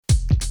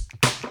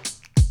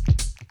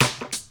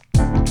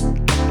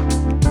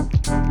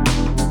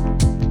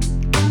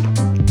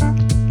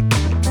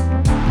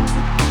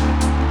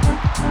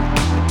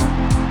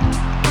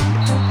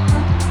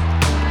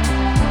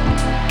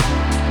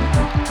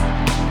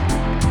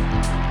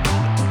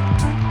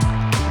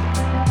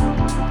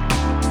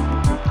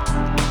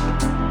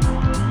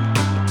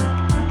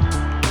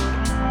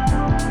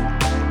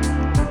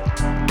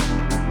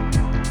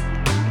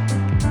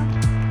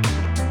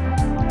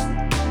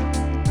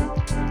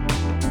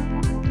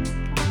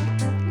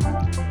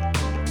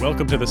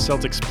Welcome to the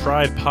Celtics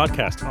Pride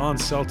podcast on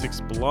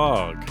Celtics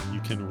blog. You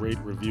can rate,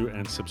 review,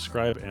 and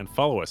subscribe and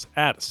follow us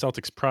at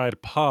Celtics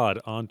Pride Pod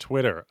on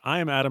Twitter. I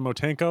am Adam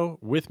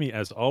Motenko. With me,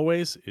 as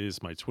always,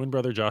 is my twin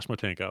brother, Josh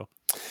Motenko.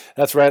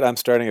 That's right. I'm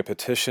starting a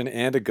petition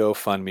and a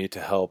GoFundMe to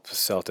help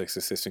Celtics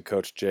assistant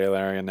coach Jay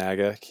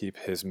Larranaga keep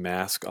his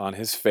mask on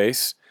his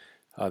face.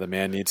 The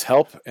man needs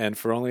help, and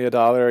for only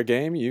 $1 a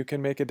game, you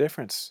can make a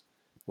difference.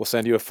 We'll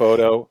send you a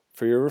photo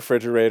for your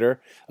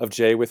refrigerator of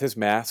Jay with his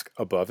mask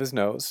above his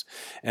nose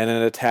and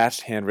an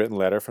attached handwritten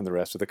letter from the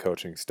rest of the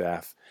coaching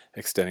staff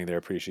extending their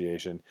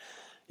appreciation.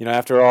 You know,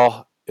 after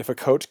all, if a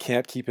coach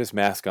can't keep his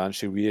mask on,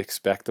 should we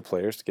expect the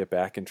players to get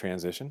back in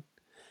transition?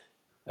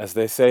 As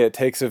they say, it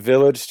takes a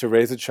village to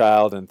raise a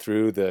child, and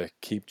through the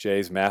Keep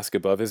Jay's Mask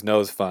Above His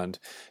Nose Fund,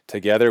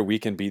 together we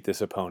can beat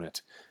this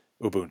opponent.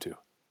 Ubuntu.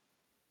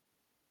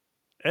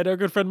 And our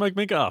good friend Mike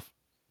Minkoff.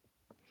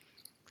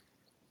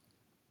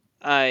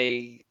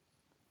 I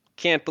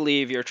can't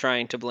believe you're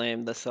trying to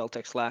blame the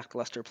Celtics'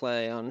 lackluster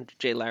play on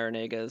Jay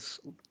Larranaga's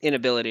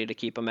inability to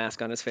keep a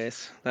mask on his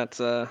face. That's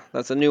a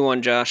new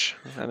one, Josh.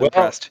 I'm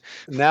impressed.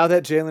 Now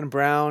that Jaylen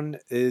Brown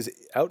is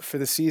out for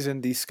the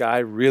season, the sky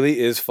really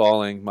is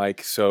falling,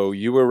 Mike. So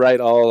you were right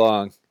all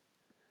along.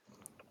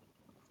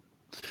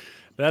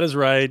 That is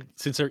right.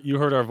 Since you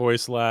heard our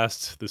voice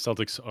last, the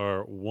Celtics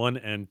are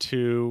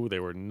 1-2. They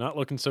were not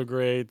looking so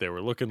great. They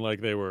were looking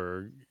like they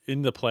were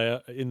in the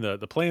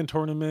play-in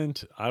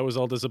tournament. I was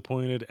all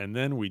disappointed, and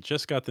then we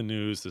just got the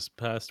news this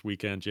past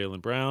weekend. Jaylen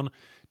Brown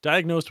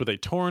diagnosed with a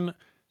torn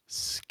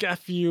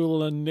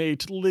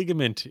scapulinate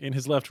ligament in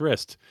his left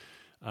wrist.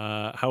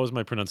 How was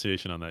my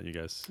pronunciation on that, you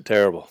guys?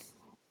 Terrible.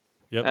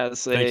 Yep.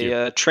 As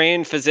a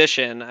trained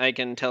physician, I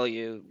can tell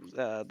you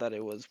that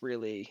it was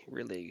really,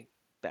 really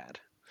bad.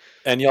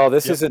 And y'all,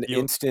 this is an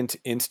instant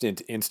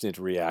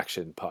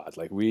reaction pod.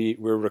 Like we're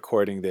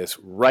recording this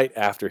right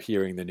after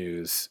hearing the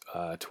news.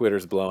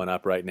 Twitter's blowing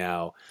up right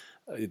now.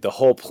 The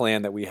whole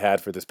plan that we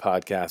had for this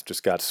podcast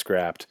just got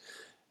scrapped.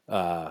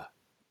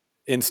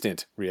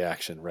 Instant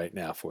reaction right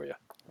now for you.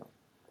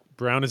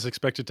 Brown is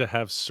expected to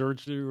have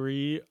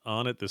surgery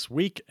on it this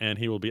week, and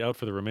he will be out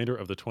for the remainder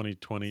of the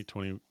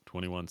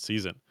 2020-2021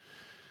 season.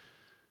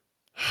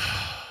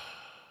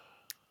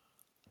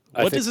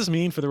 What does this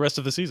mean for the rest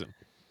of the season?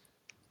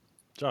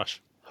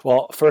 Josh.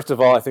 Well, first of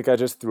all, I think I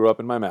just threw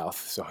up in my mouth,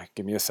 so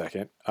give me a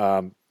second.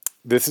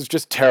 This is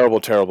just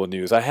terrible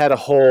news. I had a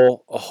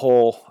whole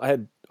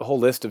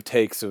list of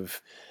takes of,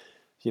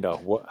 you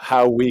know,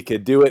 how we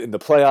could do it in the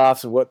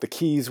playoffs and what the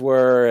keys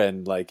were,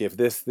 and like if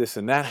this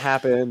and that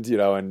happened, you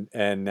know,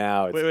 and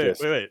now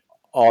it's wait.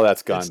 All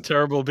that's gone. It's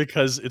terrible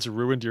because it's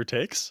ruined your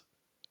takes.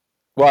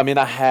 Well, I mean,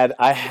 I had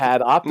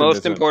optimism.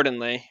 Most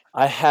importantly,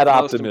 I had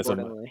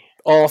optimism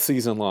all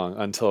season long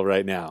until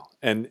right now,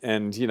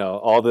 and you know,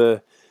 all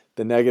the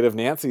negative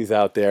Nancys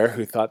out there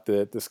who thought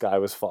that the sky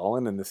was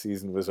falling and the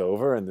season was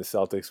over and the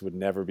Celtics would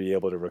never be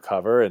able to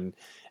recover, and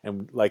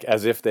like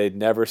as if they'd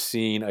never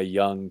seen a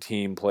young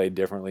team play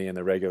differently in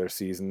the regular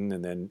season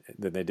and then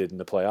than they did in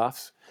the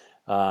playoffs.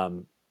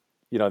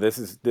 You know, this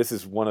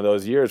is one of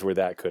those years where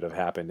that could have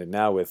happened, and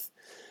now with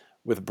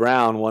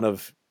Brown, one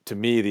of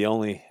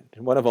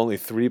only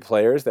 3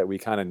 players that we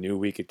kind of knew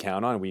we could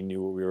count on. We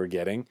knew what we were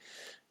getting.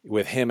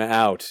 With him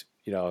out,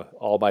 you know,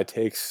 all my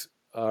takes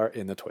are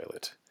in the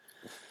toilet.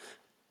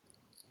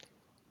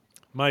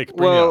 Mike,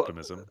 bring the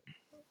optimism.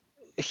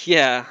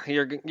 Yeah,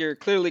 you're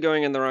clearly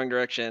going in the wrong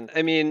direction.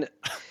 I mean,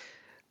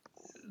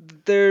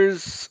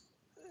 there's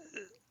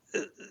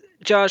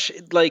Josh,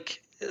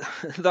 like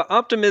the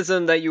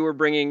optimism that you were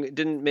bringing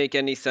didn't make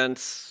any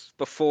sense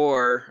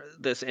before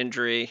this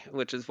injury,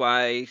 which is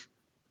why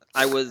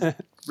I was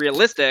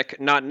realistic,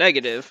 not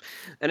negative,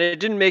 and it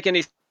didn't make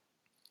any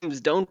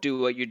teams don't do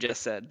what you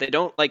just said. They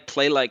don't like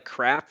play like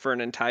crap for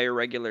an entire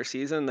regular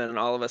season, then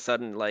all of a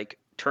sudden like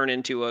turn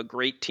into a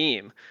great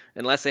team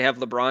unless they have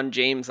LeBron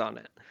James on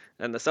it.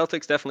 And the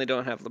Celtics definitely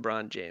don't have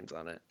LeBron James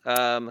on it.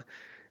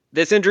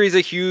 This injury is a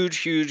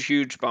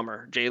huge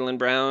bummer. Jaylen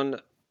Brown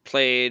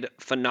played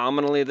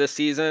phenomenally this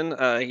season.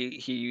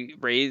 He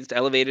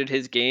elevated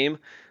his game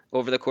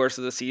over the course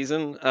of the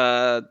season.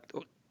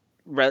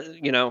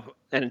 You know,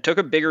 and took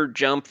a bigger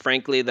jump,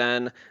 frankly,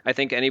 than I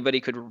think anybody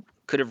could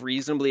have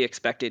reasonably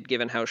expected,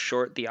 given how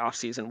short the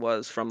offseason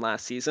was from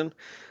last season.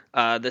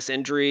 This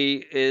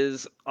injury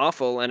is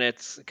awful, and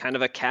it's kind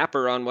of a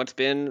capper on what's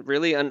been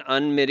really an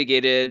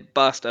unmitigated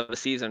bust of a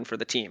season for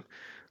the team.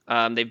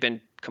 They've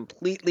been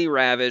completely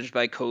ravaged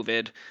by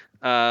COVID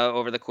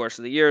over the course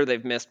of the year.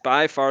 They've missed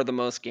by far the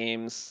most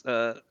games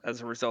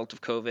as a result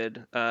of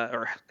COVID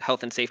or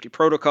health and safety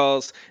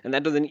protocols, and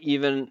that doesn't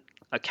even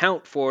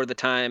account for the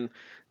time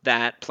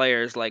that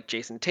players like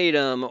Jason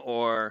Tatum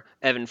or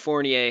Evan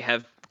Fournier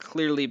have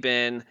clearly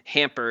been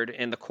hampered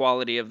in the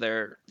quality of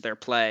their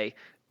play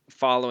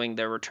following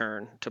their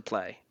return to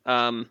play.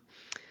 But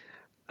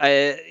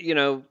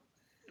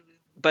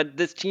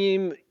this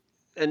team,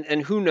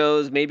 and who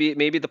knows,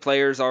 maybe the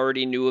players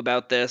already knew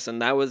about this,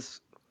 and that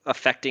was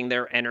affecting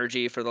their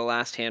energy for the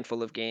last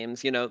handful of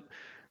games. You know,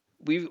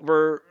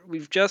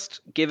 we've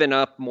just given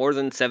up more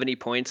than 70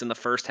 points in the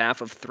first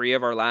half of 3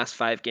 of our last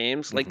 5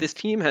 games. Like, Mhm. this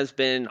team has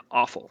been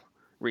awful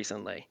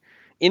recently,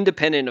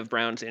 independent of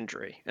Brown's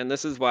injury. And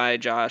this is why,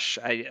 Josh,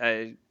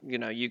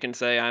 you can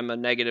say I'm a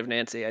negative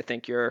Nancy. I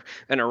think you're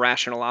an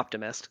irrational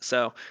optimist.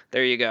 So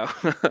there you go.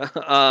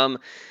 um,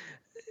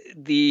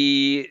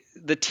 the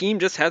team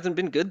just hasn't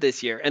been good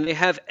this year, and they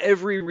have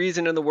every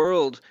reason in the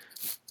world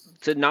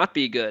to not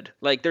be good.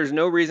 Like, there's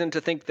no reason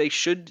to think they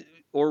should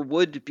or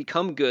would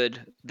become good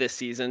this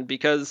season,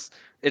 because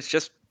it's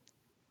just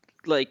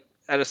like,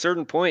 at a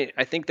certain point,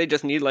 I think they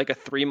just need like a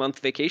 3-month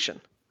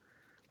vacation.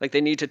 Like,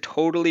 they need to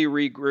totally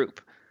regroup.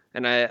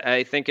 And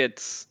I think,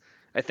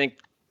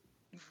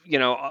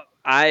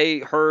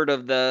 I heard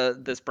of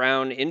this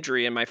Brown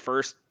injury, and my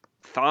first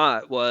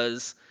thought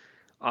was,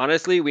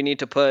 honestly, we need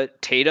to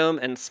put Tatum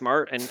and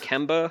Smart and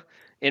Kemba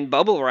in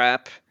bubble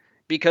wrap,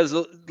 because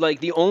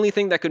like, the only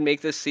thing that could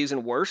make this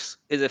season worse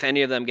is if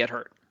any of them get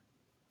hurt.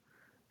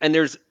 And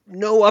there's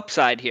no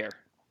upside here.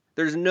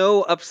 There's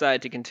no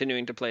upside to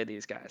continuing to play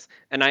these guys.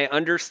 And I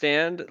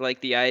understand,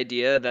 like, the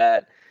idea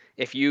that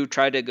if you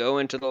try to go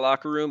into the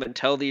locker room and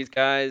tell these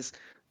guys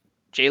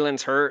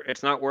Jalen's hurt,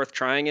 it's not worth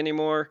trying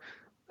anymore.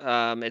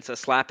 It's a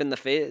slap in the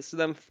face to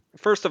them.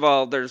 First of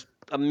all, there's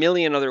a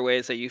million other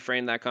ways that you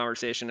frame that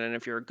conversation, and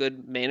if you're a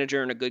good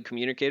manager and a good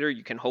communicator,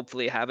 you can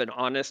hopefully have an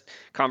honest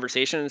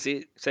conversation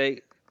and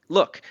say,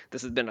 look,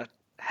 this has been a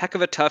heck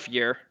of a tough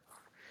year.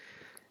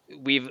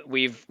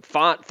 We've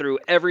fought through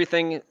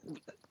everything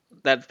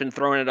that's been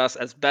thrown at us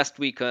as best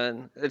we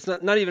can. It's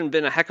not even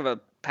been a heck of a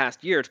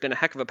past year. It's been a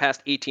heck of a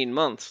past 18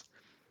 months.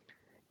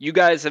 You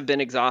guys have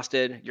been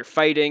exhausted. You're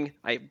fighting.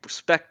 I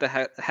respect the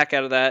heck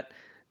out of that.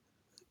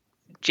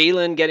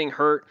 Jalen getting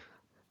hurt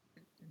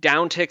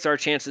down ticks our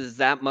chances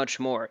that much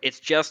more.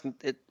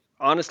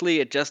 Honestly,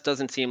 it just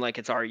doesn't seem like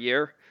it's our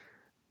year.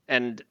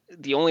 And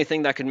the only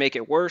thing that could make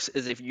it worse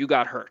is if you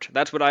got hurt.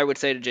 That's what I would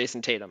say to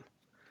Jason Tatum,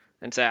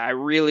 and say, I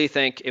really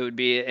think it would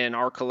be in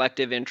our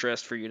collective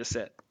interest for you to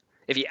sit.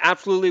 If he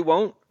absolutely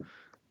won't,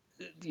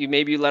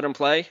 maybe you let him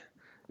play.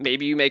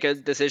 Maybe you make a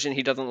decision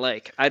he doesn't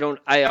like.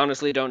 I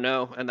honestly don't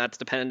know, and that's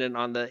dependent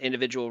on the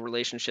individual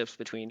relationships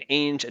between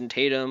Ainge and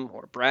Tatum,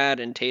 or Brad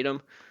and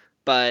Tatum.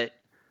 But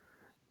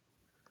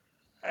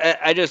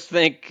I just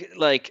think,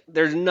 like,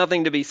 there's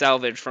nothing to be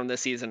salvaged from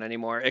this season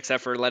anymore,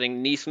 except for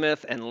letting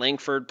Neesmith and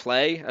Langford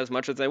play as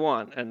much as they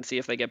want and see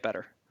if they get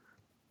better.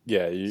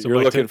 Yeah, So, you're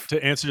Mike, looking.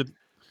 to answer,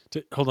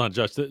 hold on,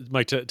 Josh,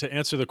 Mike, to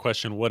answer the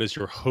question, what is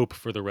your hope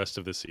for the rest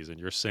of the season?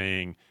 You're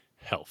saying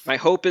health. My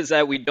hope is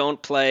that we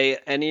don't play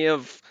any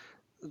of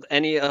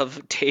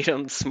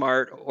Tatum,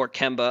 Smart, or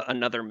Kemba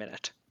another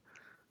minute.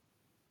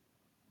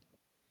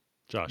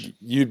 Josh,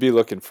 You'd be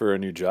looking for a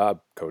new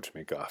job, Coach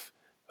Minkoff,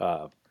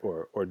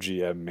 or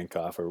GM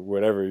Minkoff, or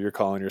whatever you're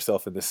calling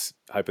yourself in this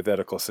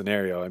hypothetical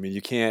scenario. I mean,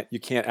 you can't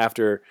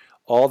after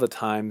all the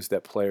times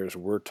that players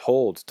were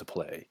told to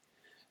play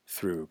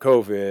through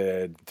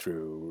COVID,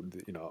 through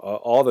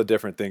all the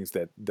different things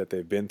that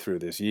they've been through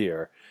this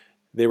year.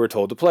 They were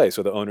told to play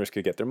so the owners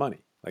could get their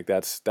money. Like,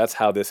 that's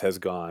how this has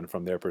gone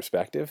from their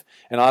perspective.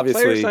 And The players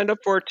obviously, signed up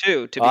for it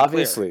too, to be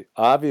clear.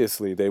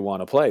 obviously, they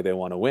want to play. They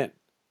want to win.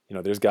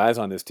 There's guys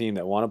on this team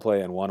that want to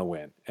play and want to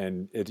win,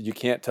 and you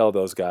can't tell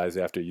those guys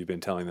after you've been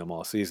telling them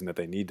all season that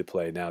they need to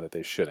play now that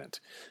they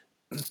shouldn't,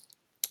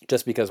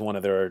 just because one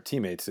of their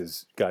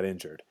teammates got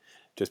injured,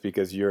 just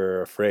because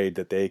you're afraid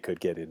that they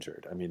could get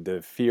injured. I mean,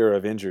 the fear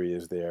of injury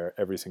is there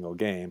every single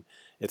game.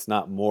 It's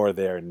not more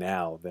there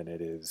now than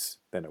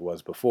it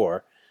was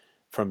before.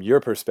 From your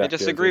I perspective,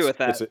 disagree with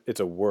that. it's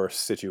a worse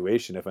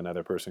situation if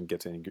another person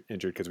gets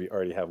injured because we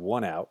already have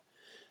one out.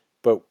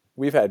 But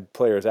we've had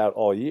players out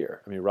all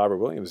year. I mean, Robert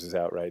Williams is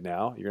out right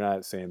now. You're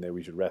not saying that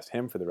we should rest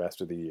him for the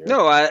rest of the year.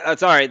 No,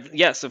 sorry.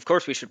 Yes, of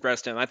course we should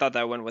rest him. I thought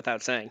that went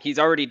without saying. He's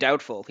already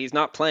doubtful. He's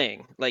not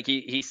playing. Like,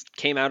 he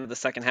came out of the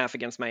second half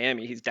against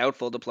Miami. He's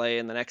doubtful to play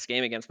in the next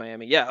game against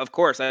Miami. Yeah, of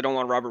course. I don't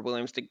want Robert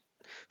Williams to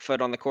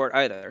foot on the court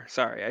either.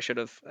 Sorry, I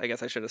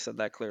guess I should have said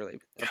that clearly.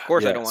 Of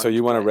course, I Yeah, don't want so him you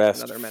to want to play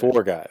rest another minute.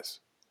 4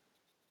 guys.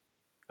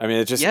 I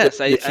mean, Yes,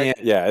 you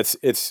can't. Yeah,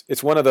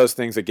 it's one of those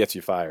things that gets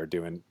you fired.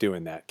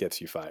 Doing that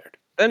gets you fired.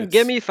 then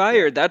get me Yeah.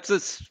 fired.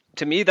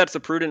 To me, that's a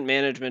prudent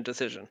management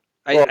decision.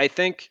 Well, I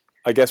think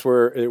I guess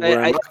we're in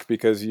I luck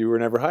because you were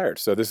never hired.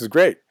 So this is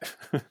great.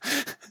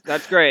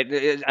 That's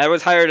great. I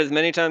was hired as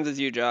many times as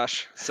you,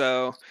 Josh.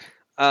 So,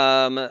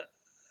 um,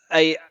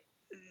 I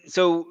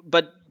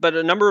but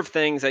a number of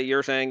things that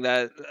you're saying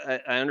that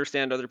I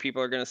understand other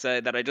people are going to say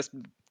that I just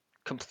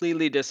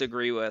completely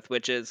disagree with,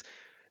 which is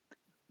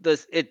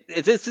this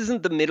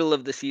isn't the middle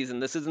of the season.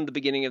 This isn't the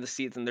beginning of the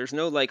season. There's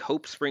no, like,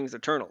 hope springs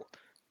eternal.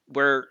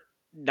 We're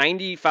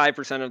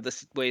 95% of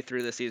this way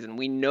through the season.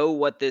 We know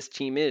what this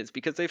team is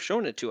because they've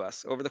shown it to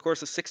us over the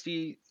course of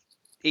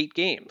 68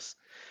 games.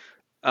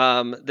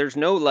 There's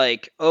no,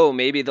 like, oh,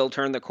 maybe they'll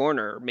turn the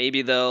corner,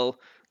 maybe they'll,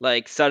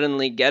 like,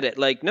 suddenly get it.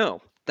 Like,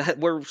 no, that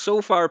we're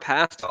so far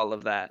past all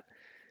of that.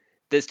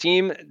 This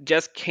team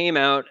just came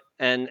out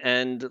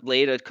and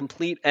laid a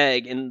complete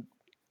egg in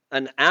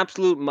an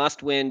absolute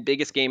must-win,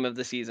 biggest game of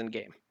the season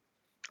game.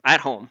 at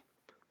home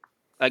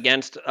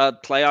against a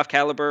playoff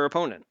caliber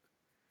opponent.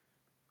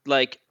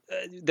 Like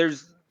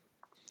there's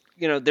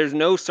there's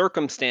no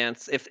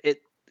circumstance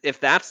if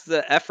that's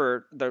the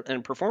effort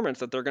and performance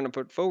that they're going to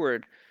put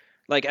forward.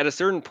 Like at a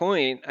certain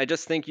point, I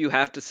just think you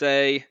have to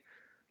say,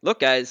 look,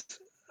 guys,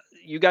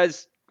 you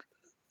guys,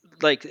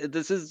 like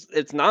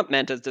it's not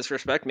meant as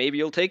disrespect. Maybe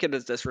you'll take it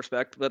as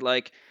disrespect, but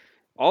like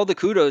all the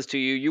kudos to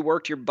you. You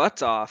worked your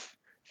butts off.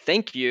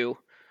 Thank you.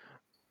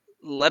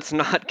 Let's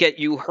not get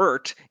you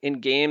hurt in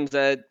games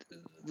that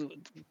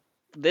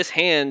this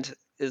hand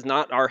is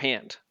not our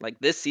hand. Like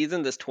this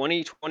season, this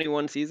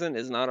 2021 season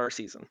is not our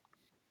season.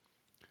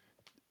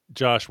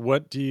 Josh,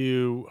 what do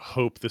you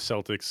hope the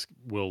Celtics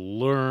will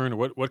learn?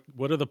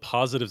 What are the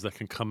positives that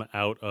can come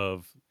out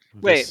of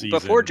this Wait, season?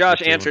 before Josh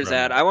with Jaylen answers Brown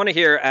that, out? I want to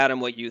hear,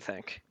 Adam, what you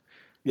think.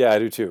 Yeah, I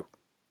do too.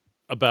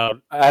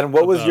 About Adam,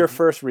 what was about your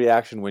first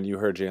reaction when you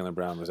heard Jaylen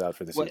Brown was out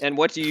for the season? And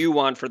what do you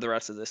want for the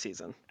rest of the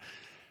season?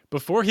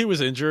 before he was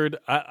injured,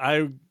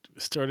 I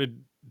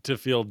started to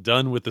feel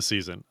done with the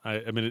season.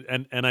 I mean,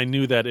 and I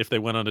knew that if they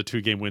went on a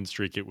 2-game win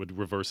streak, it would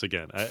reverse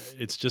again.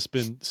 It's just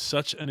been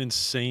such an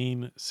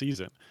insane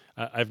season.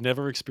 I've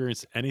never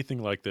experienced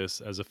anything like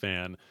this as a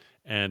fan,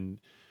 and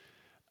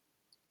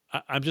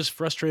I'm just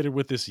frustrated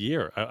with this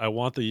year. I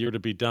want the year to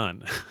be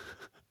done.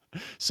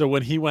 So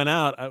when he went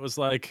out, I was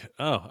like,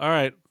 oh, all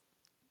right.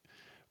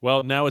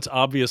 Well, now it's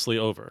obviously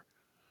over.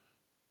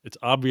 It's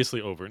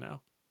obviously over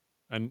now.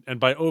 And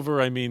by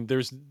over, I mean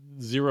there's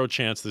zero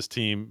chance this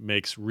team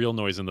makes real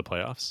noise in the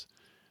playoffs.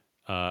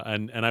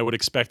 And I would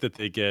expect that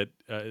they get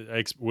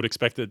would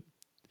expect that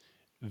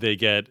they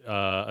get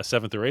a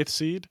 7th or 8th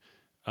seed,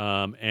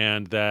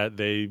 and that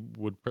they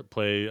would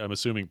play, I'm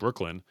assuming,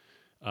 Brooklyn,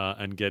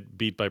 and get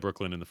beat by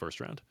Brooklyn in the first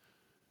round.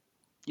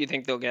 You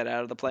think they'll get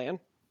out of the play-in?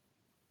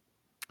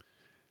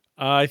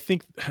 I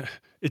think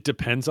it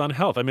depends on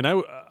health. I mean,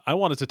 I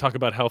wanted to talk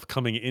about health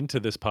coming into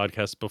this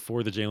podcast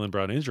before the Jaylen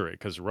Brown injury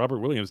because Robert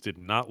Williams did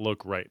not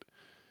look right,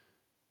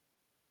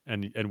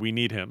 and we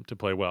need him to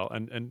play well.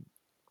 And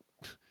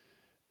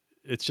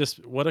it's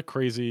just what a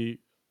crazy,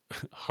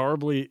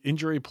 horribly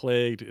injury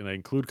plagued, and I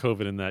include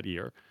COVID in that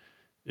year.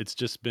 It's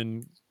just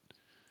been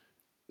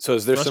So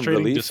is there some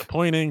frustrating, relief?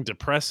 disappointing,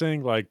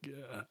 depressing. Like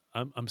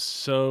I'm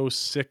so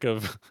sick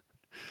of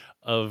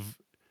of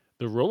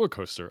the roller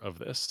coaster of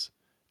this,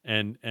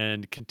 and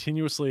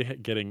continuously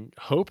getting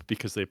hope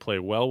because they play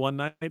well one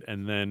night,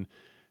 and then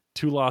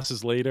 2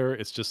 losses later,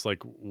 it's just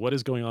like, what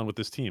is going on with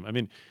this team? I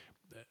mean,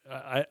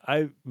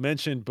 I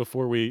mentioned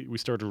before we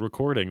started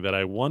recording that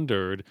I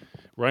wondered.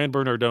 Ryan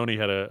Bernardoni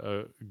had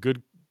a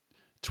good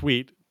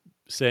tweet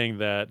saying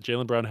that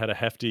Jaylen Brown had a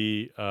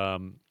hefty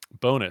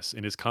bonus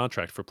in his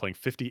contract for playing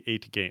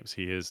 58 games.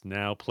 He has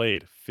now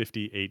played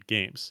 58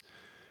 games.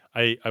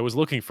 I was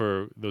looking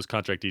for those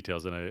contract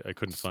details and I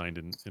couldn't find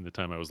in the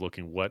time I was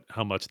looking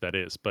how much that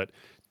is. But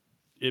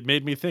it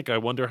made me think, I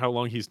wonder how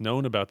long he's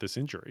known about this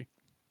injury.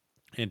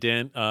 And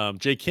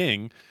Jay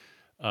King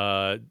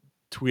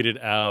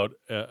tweeted out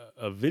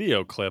a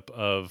video clip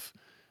of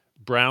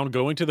Brown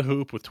going to the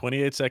hoop with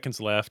 28 seconds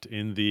left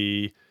in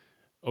the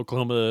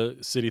Oklahoma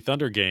City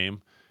Thunder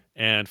game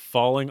and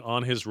falling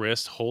on his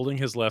wrist, holding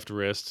his left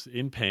wrist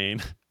in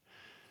pain,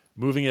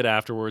 moving it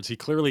afterwards. He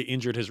clearly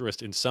injured his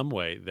wrist in some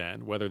way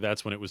then, whether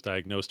that's when it was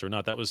diagnosed or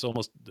not. That was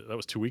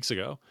 2 weeks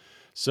ago.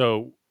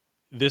 So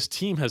this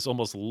team has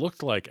almost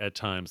looked like at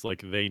times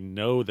like they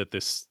know that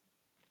the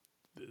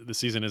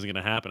season isn't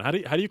going to happen. How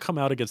do you come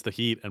out against the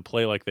Heat and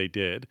play like they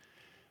did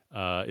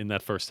in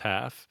that first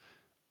half,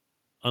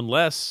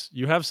 unless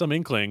you have some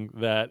inkling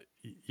that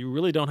you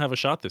really don't have a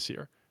shot this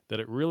year, that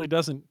it really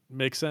doesn't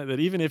make sense, that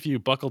even if you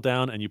buckle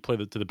down and you play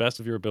to the best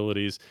of your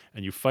abilities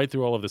and you fight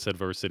through all of this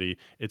adversity,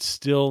 it's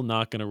still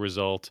not going to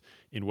result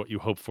in what you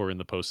hope for in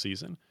the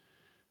postseason.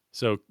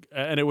 So,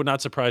 and it would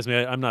not surprise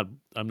me.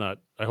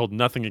 I hold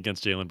nothing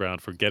against Jaylen Brown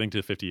for getting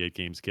to 58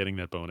 games, getting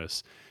that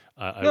bonus.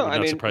 It would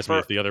not surprise me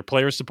if the other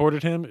players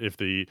supported him, if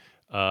the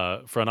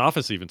front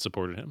office even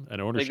supported him, and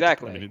ownership.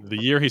 Exactly. I mean,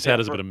 the year he's had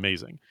has been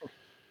amazing.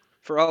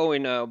 For all we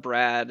know,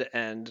 Brad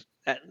and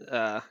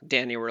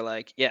Danny were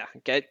like, "Yeah,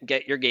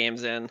 get your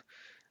games in.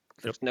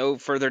 There's no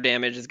further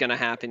damage is going to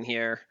happen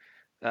here.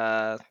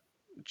 And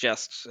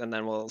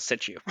then we'll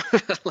sit you."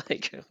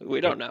 Like we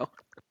don't know.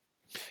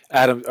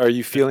 Adam, are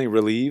you feeling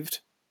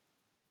relieved?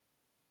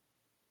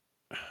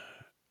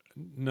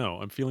 No,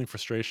 I'm feeling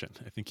frustration.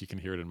 I think you can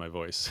hear it in my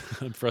voice.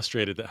 I'm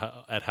frustrated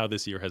at how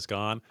this year has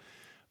gone.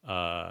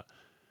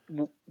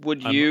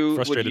 Would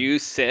you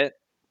sit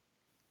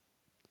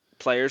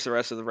players the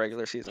rest of the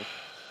regular season?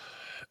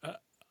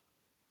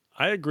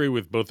 I agree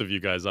with both of you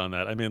guys on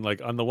that. I mean,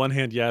 like on the one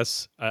hand,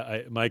 yes,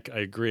 Mike, I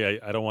agree.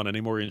 I don't want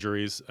any more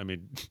injuries. I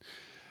mean,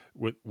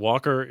 with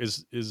Walker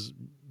is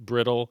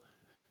brittle.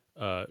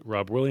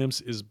 Rob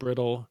Williams is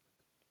brittle.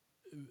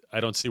 I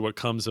don't see what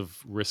comes of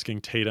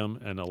risking Tatum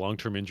and a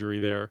long-term injury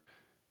there.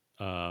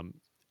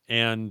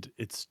 And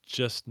it's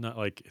just not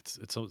like it's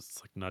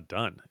like not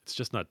done. It's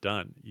just not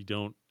done. You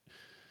don't.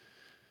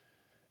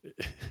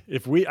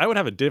 I would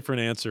have a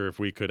different answer if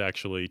we could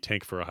actually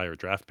tank for a higher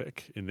draft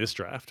pick in this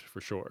draft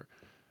for sure.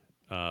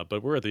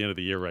 But we're at the end of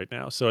the year right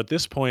now. So at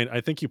this point,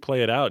 I think you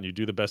play it out and you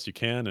do the best you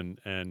can,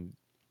 and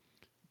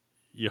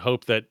you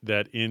hope that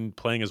in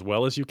playing as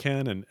well as you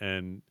can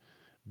and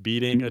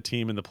beating a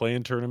team in the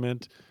play-in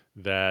tournament,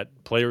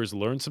 that players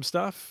learn some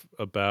stuff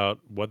about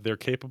what they're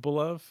capable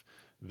of,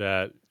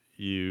 that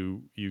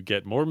you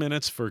get more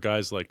minutes for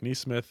guys like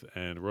Neesmith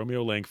and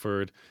Romeo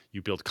Langford.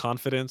 You build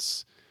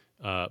confidence.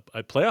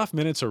 Playoff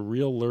minutes are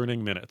real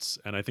learning minutes,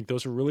 and I think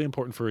those are really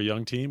important for a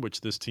young team,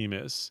 which this team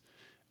is.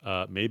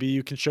 Maybe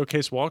you can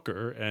showcase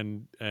Walker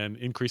and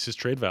increase his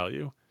trade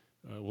value.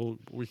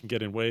 We can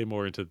get in way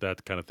more into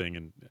that kind of thing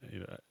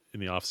in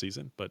the off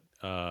season, but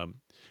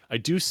I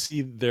do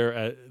see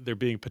there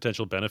being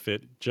potential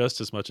benefit just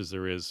as much as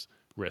there is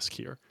risk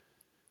here.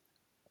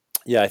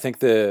 Yeah, I think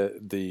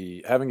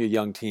the having a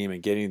young team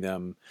and getting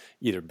them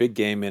either big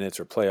game minutes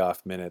or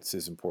playoff minutes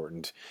is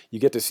important. You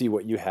get to see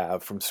what you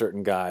have from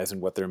certain guys and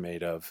what they're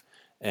made of,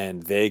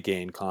 and they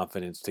gain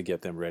confidence to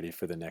get them ready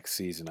for the next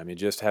season. I mean,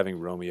 just having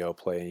Romeo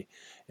play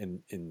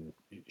in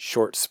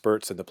short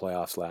spurts in the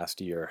playoffs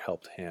last year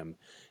helped him.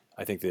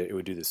 I think that it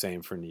would do the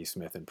same for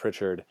Neesmith and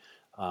Pritchard.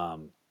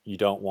 You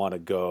don't want to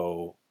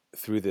go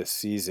through this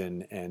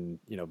season and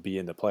be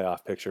in the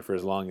playoff picture for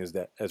as long as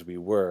we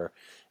were,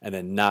 and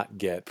then not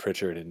get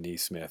Pritchard and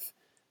Neesmith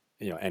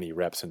any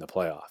reps in the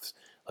playoffs.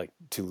 Like,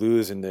 to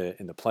lose in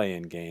the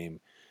play-in game,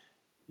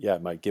 yeah,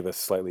 it might give us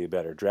slightly a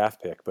better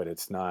draft pick, but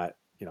it's not.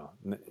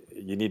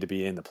 You need to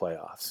be in the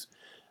playoffs.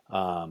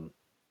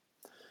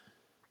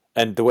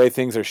 And the way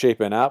things are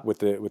shaping up with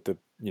the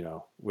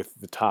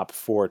top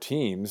four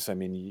teams, I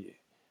mean,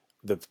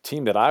 the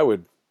team that I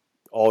would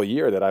all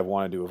year that I've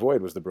wanted to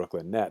avoid was the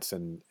Brooklyn Nets,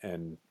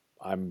 and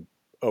I'm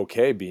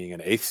okay being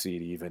an eighth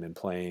seed even and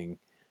playing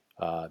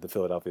the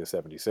Philadelphia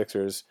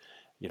 76ers,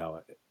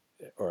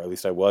 or at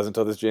least I was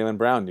until this Jaylen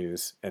Brown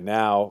news. And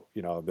now,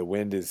 the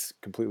wind is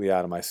completely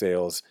out of my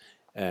sails,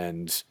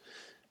 and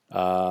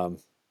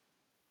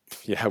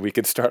yeah, we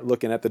could start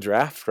looking at the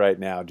draft right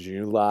now.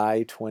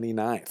 July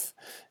 29th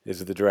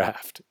is the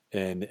draft.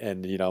 And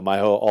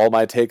all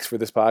my takes for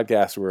this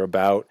podcast were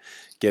about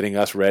getting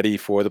us ready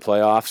for the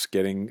playoffs,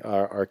 getting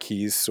our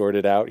keys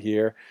sorted out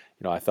here.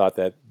 I thought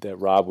that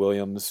Rob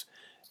Williams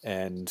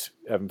and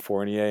Evan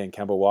Fournier and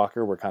Kemba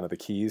Walker were kind of the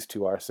keys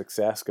to our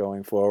success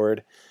going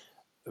forward.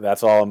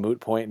 That's all a moot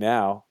point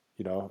now.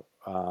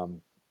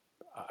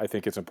 I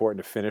think it's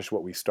important to finish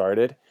what we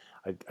started.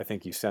 I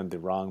think you send the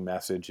wrong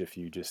message if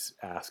you just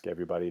ask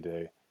everybody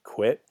to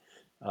quit.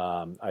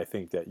 I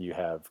think that you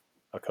have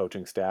a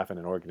coaching staff and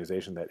an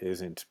organization that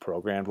isn't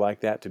programmed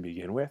like that to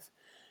begin with.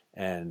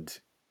 And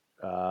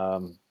I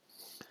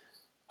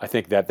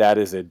think that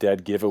is a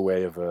dead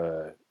giveaway of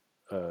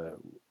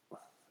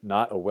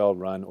not a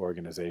well-run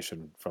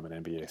organization from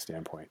an NBA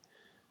standpoint.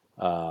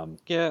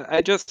 Yeah,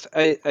 I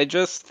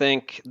just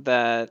think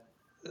that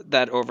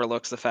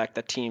overlooks the fact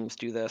that teams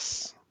do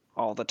this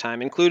all the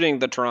time, including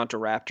the Toronto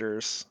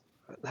Raptors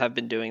have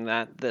been doing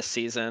that this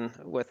season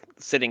with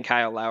sitting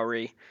Kyle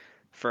Lowry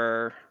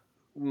for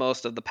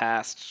most of the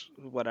past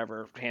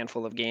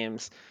handful of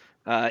games,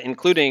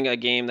 including a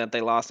game that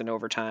they lost in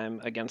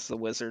overtime against the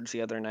Wizards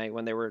the other night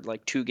when they were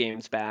like 2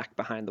 games back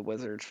behind the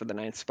Wizards for the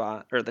 9th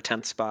spot or the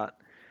 10th spot,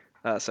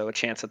 so a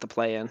chance at the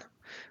play-in.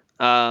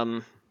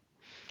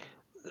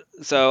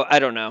 So I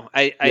don't know.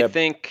 I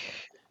think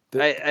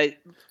the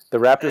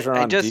Raptors are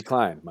on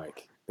decline,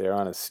 Mike. They're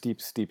on a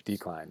steep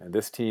decline. And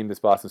this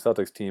Boston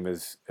Celtics team,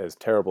 is as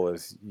terrible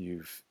as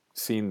you've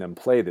seen them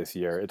play this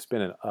year. It's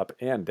been an up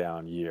and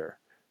down year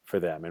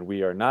for them. And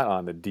we are not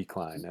on the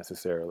decline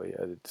necessarily.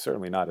 It's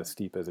certainly not as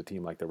steep as a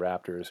team like the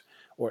Raptors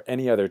or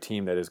any other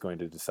team that is going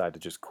to decide to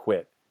just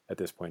quit at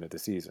this point of the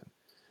season.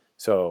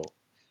 So,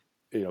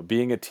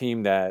 being a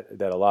team that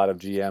a lot of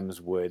GMs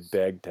would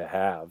beg to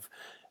have,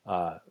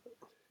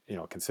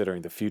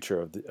 considering the future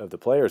of the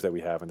players that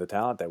we have and the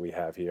talent that we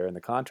have here and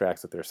the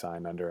contracts that they're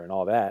signed under and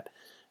all that.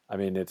 I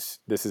mean, this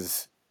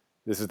is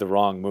the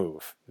wrong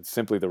move. It's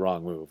simply the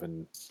wrong move,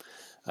 and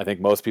I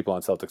think most people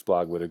on Celtics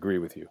blog would agree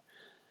with you.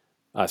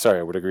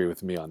 Would agree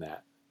with me on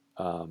that.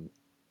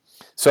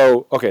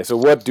 So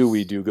what do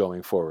we do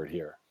going forward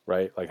here,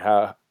 right? Like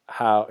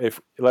how if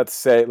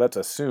let's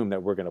assume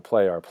that we're going to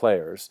play our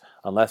players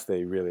unless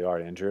they really are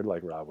injured,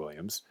 like Rob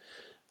Williams.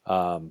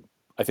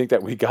 I think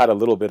that we got a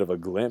little bit of a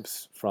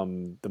glimpse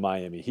from the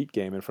Miami Heat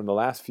game and from the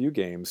last few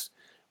games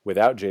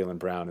without Jaylen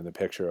Brown in the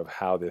picture of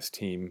how this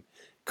team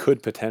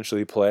could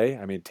potentially play.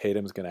 I mean,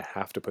 Tatum's going to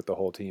have to put the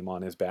whole team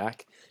on his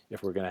back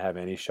if we're going to have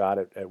any shot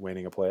at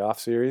winning a playoff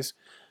series.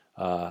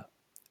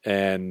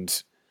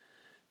 And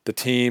the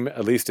team,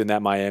 at least in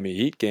that Miami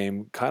Heat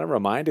game, kind of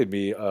reminded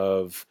me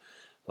of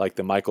like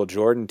the Michael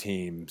Jordan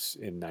teams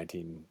in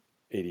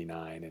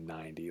 1989 and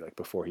 90, like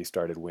before he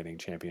started winning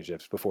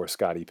championships, before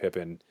Scottie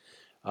Pippen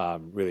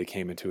really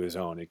came into his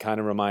own. It kind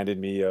of reminded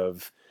me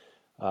of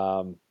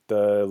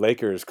the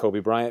Lakers Kobe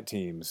Bryant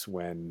teams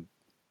when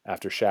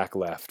after Shaq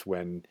left,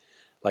 when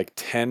like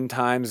 10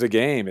 times a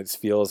game it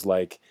feels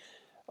like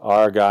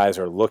our guys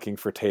are looking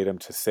for Tatum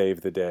to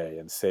save the day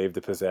and save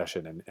the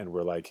possession, and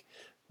we're like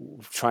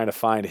trying to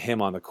find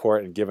him on the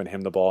court and giving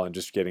him the ball and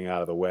just getting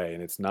out of the way.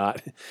 And it's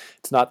not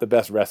it's not the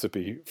best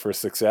recipe for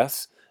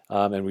success.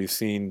 And we've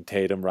seen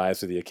Tatum rise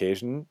to the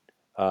occasion,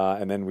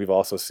 and then we've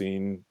also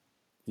seen,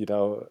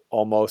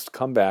 almost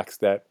comebacks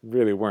that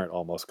really weren't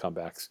almost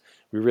comebacks.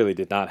 We really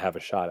did not have a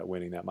shot at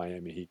winning that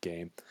Miami Heat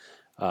game,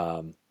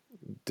 um,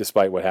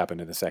 despite what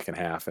happened in the second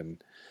half.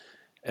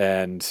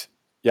 And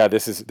yeah,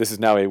 this is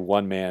now a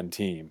one man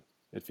team.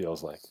 It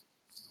feels like.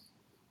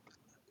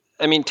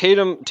 I mean,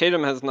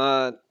 Tatum has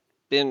not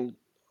been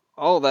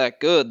all that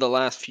good the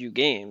last few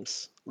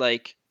games.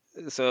 Like,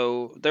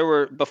 so there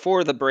were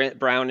before the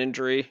Brown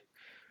injury,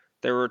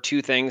 there were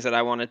two things that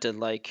I wanted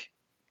to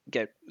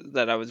get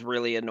that I was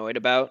really annoyed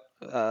about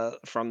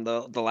from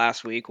the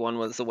last week. One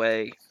was the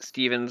way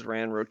Stevens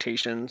ran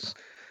rotations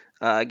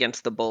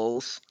against the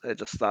Bulls. I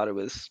just thought it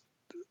was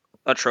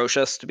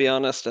atrocious, to be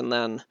honest. And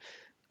then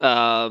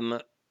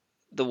um,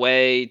 the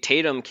way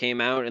Tatum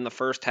came out in the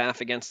first half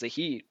against the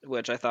Heat,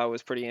 which I thought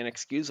was pretty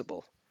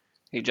inexcusable.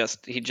 He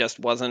just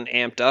wasn't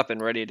amped up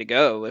and ready to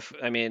go. If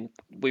I mean,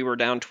 we were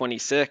down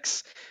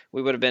 26,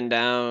 we would have been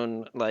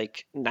down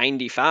like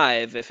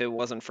 95 if it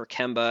wasn't for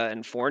Kemba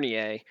and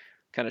Fournier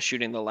kind of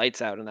shooting the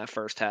lights out in that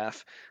first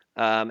half.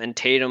 And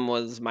Tatum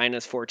was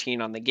minus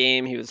 14 on the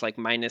game. He was like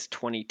minus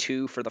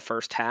 22 for the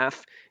first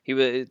half. He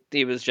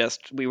was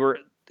just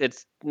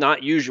It's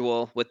not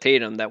usual with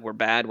Tatum that we're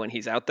bad when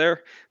he's out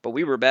there, but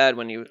we were bad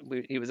when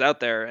he was out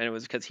there, and it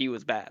was because he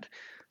was bad.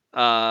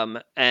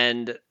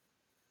 And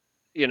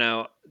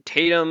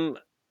Tatum,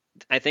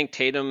 I think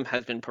Tatum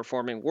has been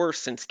performing worse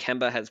since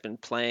Kemba has been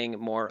playing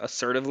more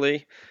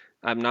assertively.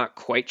 I'm not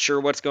quite sure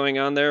what's going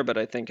on there, but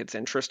I think it's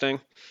interesting.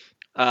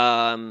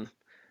 Um,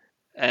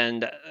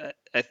 and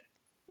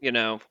you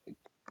know,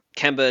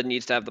 Kemba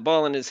needs to have the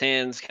ball in his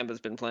hands. Kemba's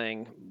been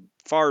playing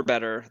far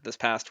better this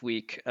past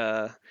week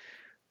and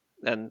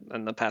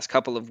the past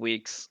couple of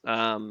weeks.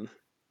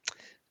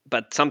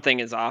 But something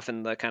is off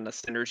in the kind of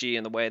synergy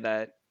in the way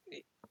that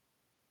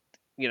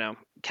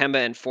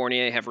Kemba and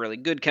Fournier have really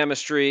good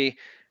chemistry.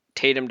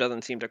 Tatum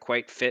doesn't seem to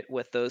quite fit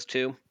with those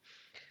two.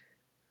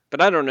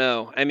 But I don't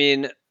know. I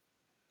mean,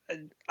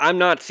 I'm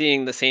not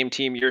seeing the same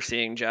team you're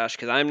seeing, Josh,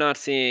 because I'm not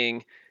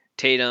seeing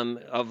Tatum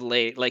of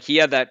late. Like he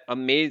had that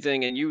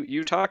amazing, and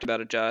you talked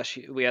about it, Josh.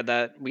 We had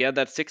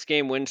that 6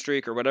 game win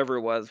streak or whatever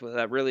it was, with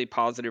that really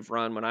positive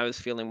run when I was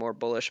feeling more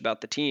bullish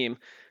about the team,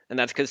 and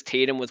that's because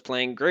Tatum was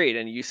playing great.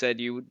 And you said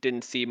you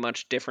didn't see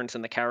much difference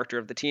in the character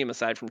of the team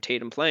aside from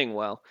Tatum playing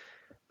well.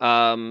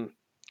 Um,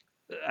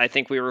 I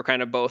think we were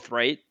kind of both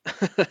right.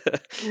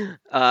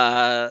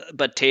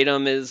 But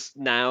Tatum is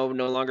now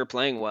no longer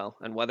playing well.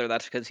 And whether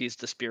that's because he's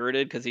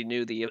dispirited because he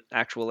knew the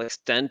actual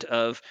extent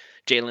of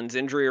Jalen's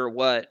injury or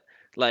what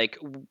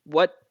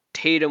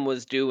Tatum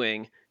was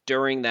doing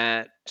during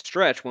that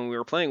stretch when we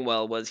were playing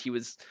well was he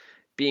was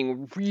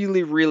being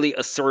really, really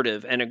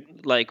assertive and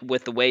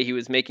with the way he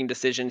was making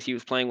decisions. He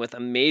was playing with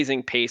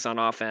amazing pace on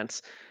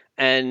offense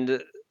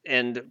and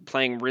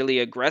playing really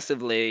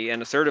aggressively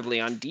and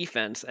assertively on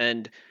defense.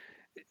 And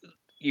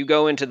you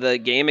go into the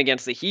game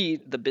against the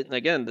Heat, the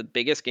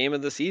biggest game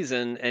of the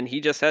season, and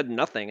he just had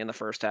nothing in the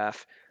first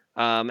half.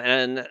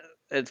 And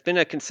it's been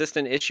a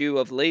consistent issue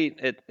of late.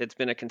 It's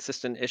been a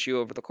consistent issue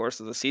over the course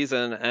of the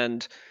season.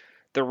 And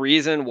the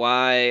reason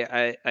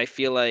why I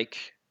feel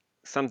like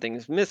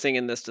something's missing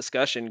in this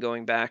discussion,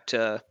 going back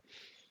to,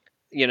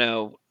 you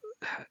know,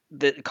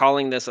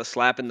 calling this a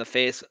slap in the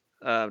face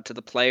to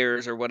the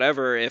players or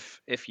whatever,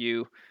 if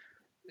you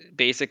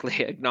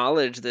basically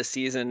acknowledge this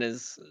season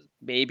is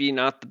maybe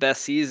not the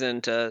best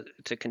season to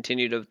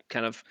continue to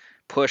kind of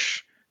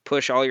push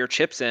all your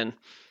chips in.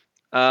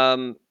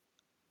 Um,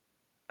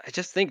 I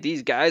just think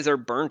these guys are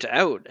burnt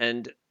out,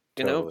 and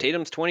Totally.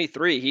 Tatum's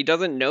 23. He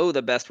doesn't know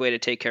the best way to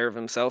take care of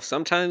himself.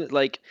 Sometimes,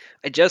 I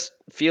just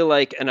feel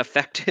like an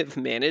effective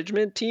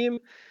management team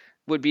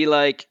would be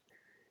like,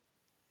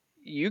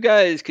 you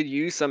guys could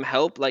use some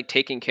help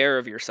taking care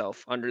of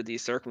yourself under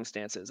these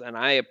circumstances, and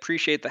I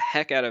appreciate the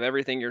heck out of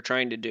everything you're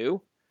trying to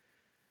do.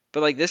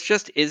 But this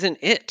just isn't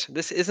it.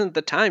 This isn't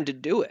the time to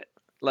do it.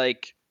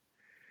 Like,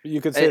 You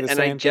could say the and I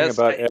same thing just,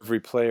 about every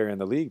player in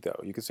the league, though.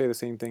 You could say the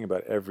same thing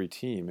about every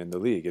team in the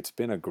league. It's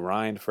been a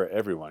grind for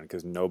everyone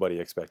because nobody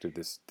expected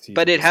this but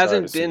season it to start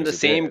hasn't as soon been as the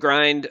it same did.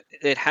 grind.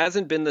 It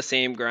hasn't been the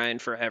same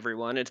grind for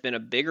everyone. It's been a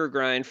bigger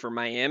grind for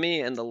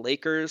Miami and the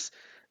Lakers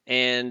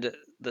and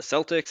the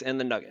Celtics and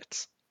the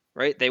Nuggets.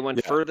 Right? They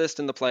went Yeah. furthest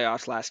in the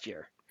playoffs last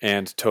year.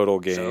 And total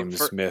So games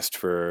for missed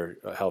for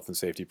health and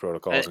safety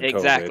protocols and COVID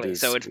exactly.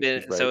 So is, it's is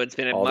been so right. it's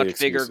been a All the much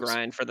bigger excuses.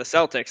 grind for the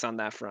Celtics on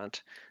that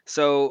front.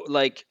 So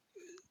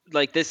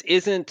this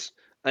isn't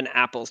an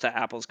apples to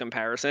apples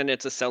comparison.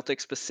 It's a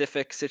Celtic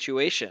specific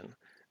situation.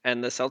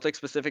 And the Celtic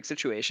specific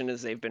situation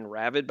is they've been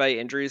ravaged by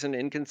injuries and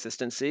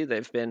inconsistency.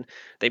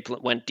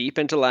 Went deep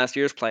into last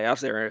year's playoffs.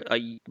 They're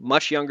a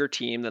much younger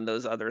team than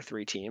those other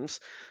 3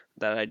 teams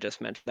that I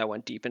just mentioned that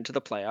went deep into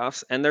the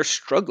playoffs, and they're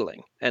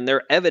struggling, and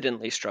they're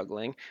evidently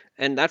struggling,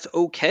 and that's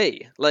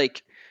okay.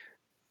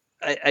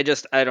 I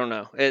don't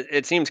know.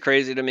 It seems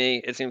crazy to me.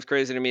 It seems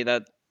crazy to me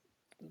that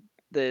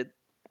the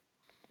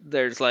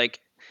there's like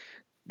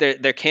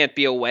there can't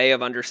be a way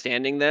of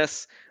understanding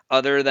this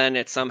other than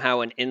it's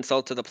somehow an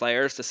insult to the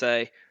players to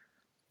say,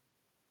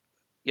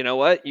 you know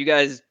what, you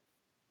guys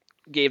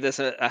gave this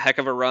a heck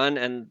of a run,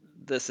 and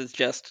this is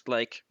just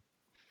like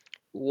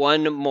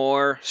one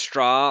more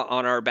straw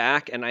on our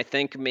back. And I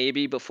think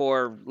maybe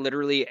before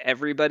literally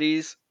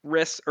everybody's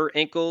wrists or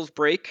ankles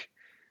break,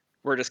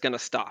 we're just gonna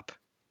stop.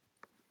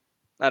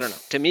 I don't know.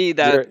 To me,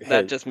 that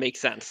Hey, just makes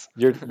sense.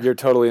 you're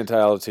totally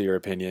entitled to your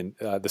opinion.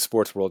 The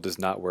sports world does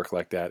not work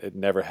like that. It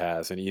never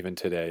has, and even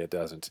today, it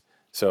doesn't.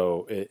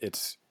 So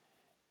it's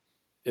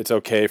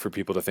okay for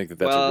people to think that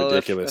that's a Well,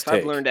 ridiculous if I've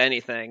take. learned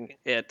anything,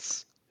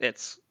 it's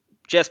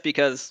just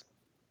because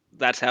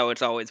that's how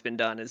it's always been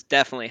done is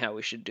definitely how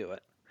we should do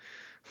it.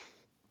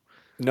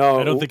 I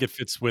don't No, think it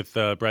fits with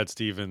Brad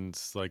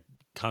Stevens' like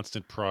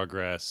constant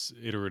progress,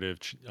 iterative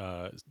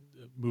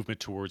movement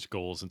towards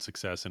goals and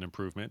success and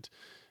improvement.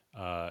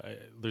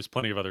 There's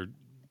plenty of other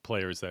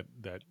players that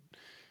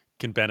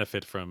can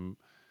benefit from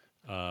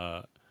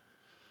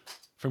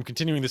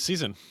continuing the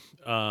season.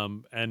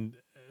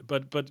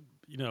 But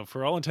you know,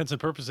 for all intents and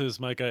purposes,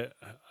 Mike, I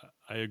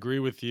agree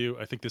with you.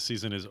 I think this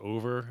season is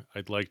over.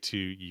 I'd like to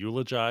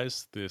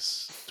eulogize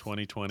this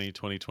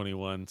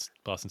 2020-2021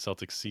 Boston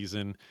Celtics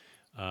season.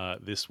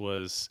 This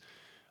was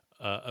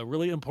a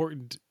really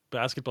important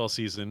basketball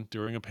season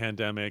during a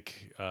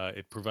pandemic.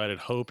 It provided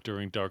hope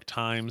during dark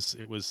times.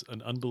 It was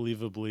an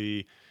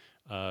unbelievably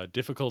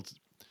difficult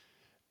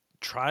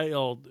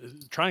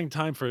trying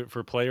time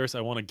for players.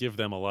 I want to give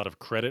them a lot of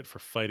credit for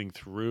fighting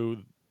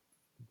through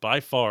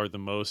by far the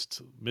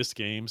most missed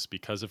games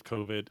because of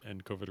COVID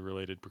and COVID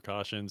related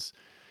precautions.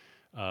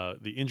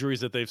 The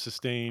injuries that they've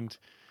sustained.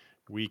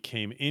 We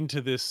came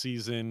into this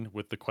season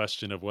with the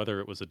question of whether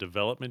it was a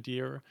development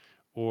year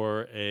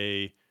or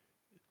a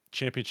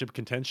championship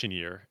contention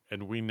year,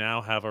 and we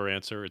now have our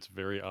answer. It's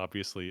very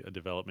obviously a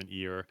development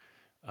year,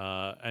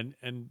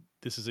 and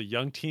this is a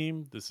young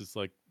team. This is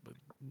like,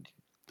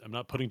 I'm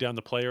not putting down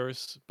the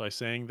players by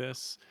saying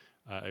this.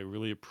 I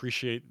really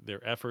appreciate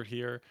their effort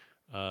here.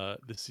 But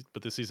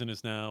the season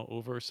is now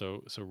over.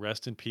 So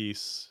rest in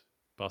peace,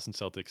 Boston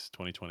Celtics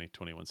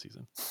 2020-21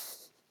 season.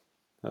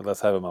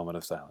 let's have a moment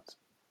of silence.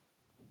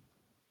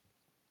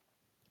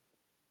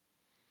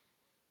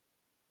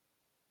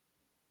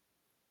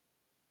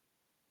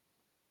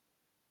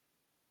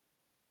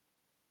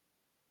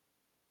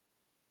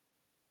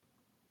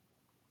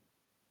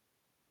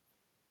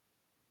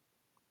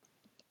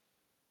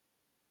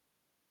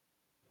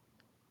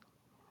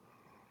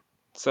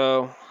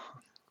 So,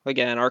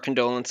 again, our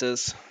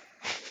condolences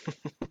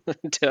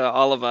to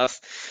all of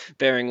us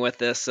bearing with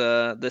this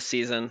this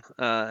season,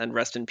 and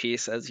rest in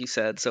peace, as you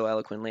said so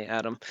eloquently,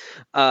 Adam.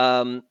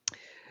 Um,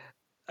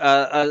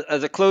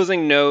 as a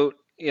closing note,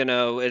 you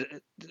know,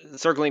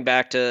 circling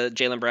back to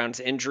Jaylen Brown's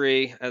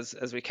injury, as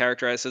we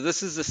characterize. So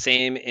this is the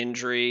same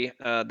injury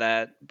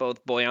that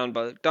both Bojan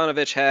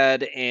Bogdanovic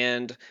had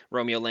and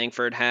Romeo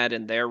Langford had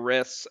in their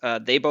wrists.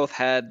 They both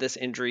had this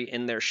injury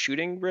in their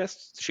shooting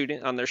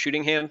on their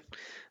shooting hand.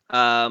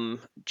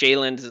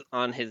 Jaylen's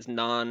on his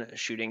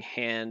non-shooting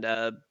hand.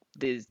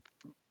 The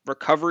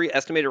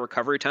estimated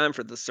recovery time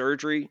for the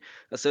surgery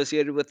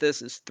associated with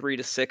this is 3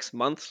 to 6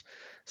 months.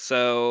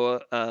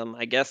 So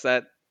I guess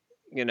that,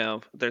 you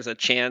know, there's a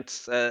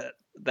chance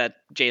that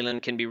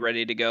Jaylen can be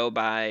ready to go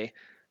by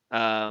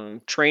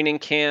training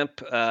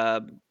camp.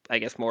 I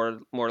guess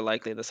more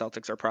likely the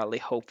Celtics are probably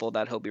hopeful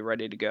that he'll be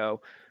ready to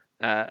go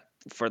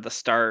for the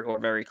start or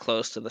very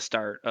close to the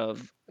start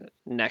of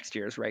next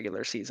year's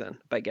regular season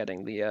by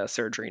getting the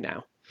surgery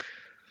now.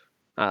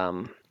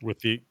 With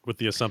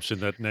the assumption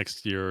that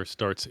next year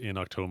starts in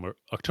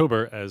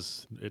October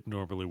as it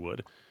normally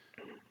would.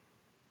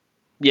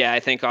 Yeah, I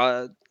think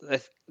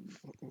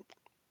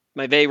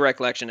my vague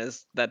recollection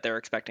is that they're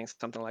expecting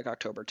something like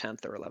October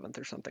 10th or 11th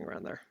or something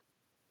around there.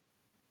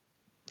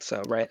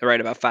 So right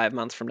about 5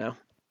 months from now.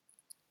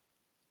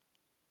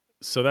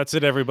 So that's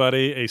it,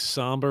 everybody. A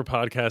somber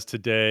podcast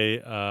today.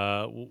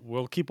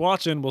 We'll keep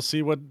watching. We'll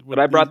see what But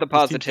I brought the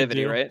this team can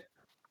positivity, do. right?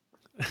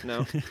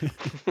 No.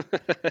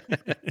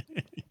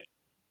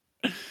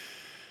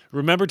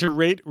 Remember to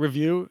rate,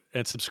 review,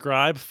 and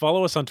subscribe.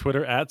 Follow us on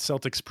Twitter at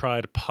Celtics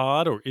Pride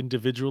Pod or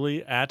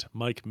individually at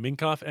Mike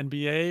Minkoff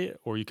NBA,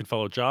 or you can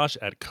follow Josh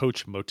at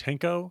Coach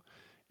Motenko.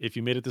 If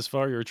you made it this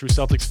far, you're a true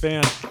Celtics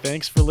fan.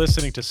 Thanks for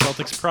listening to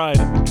Celtics Pride.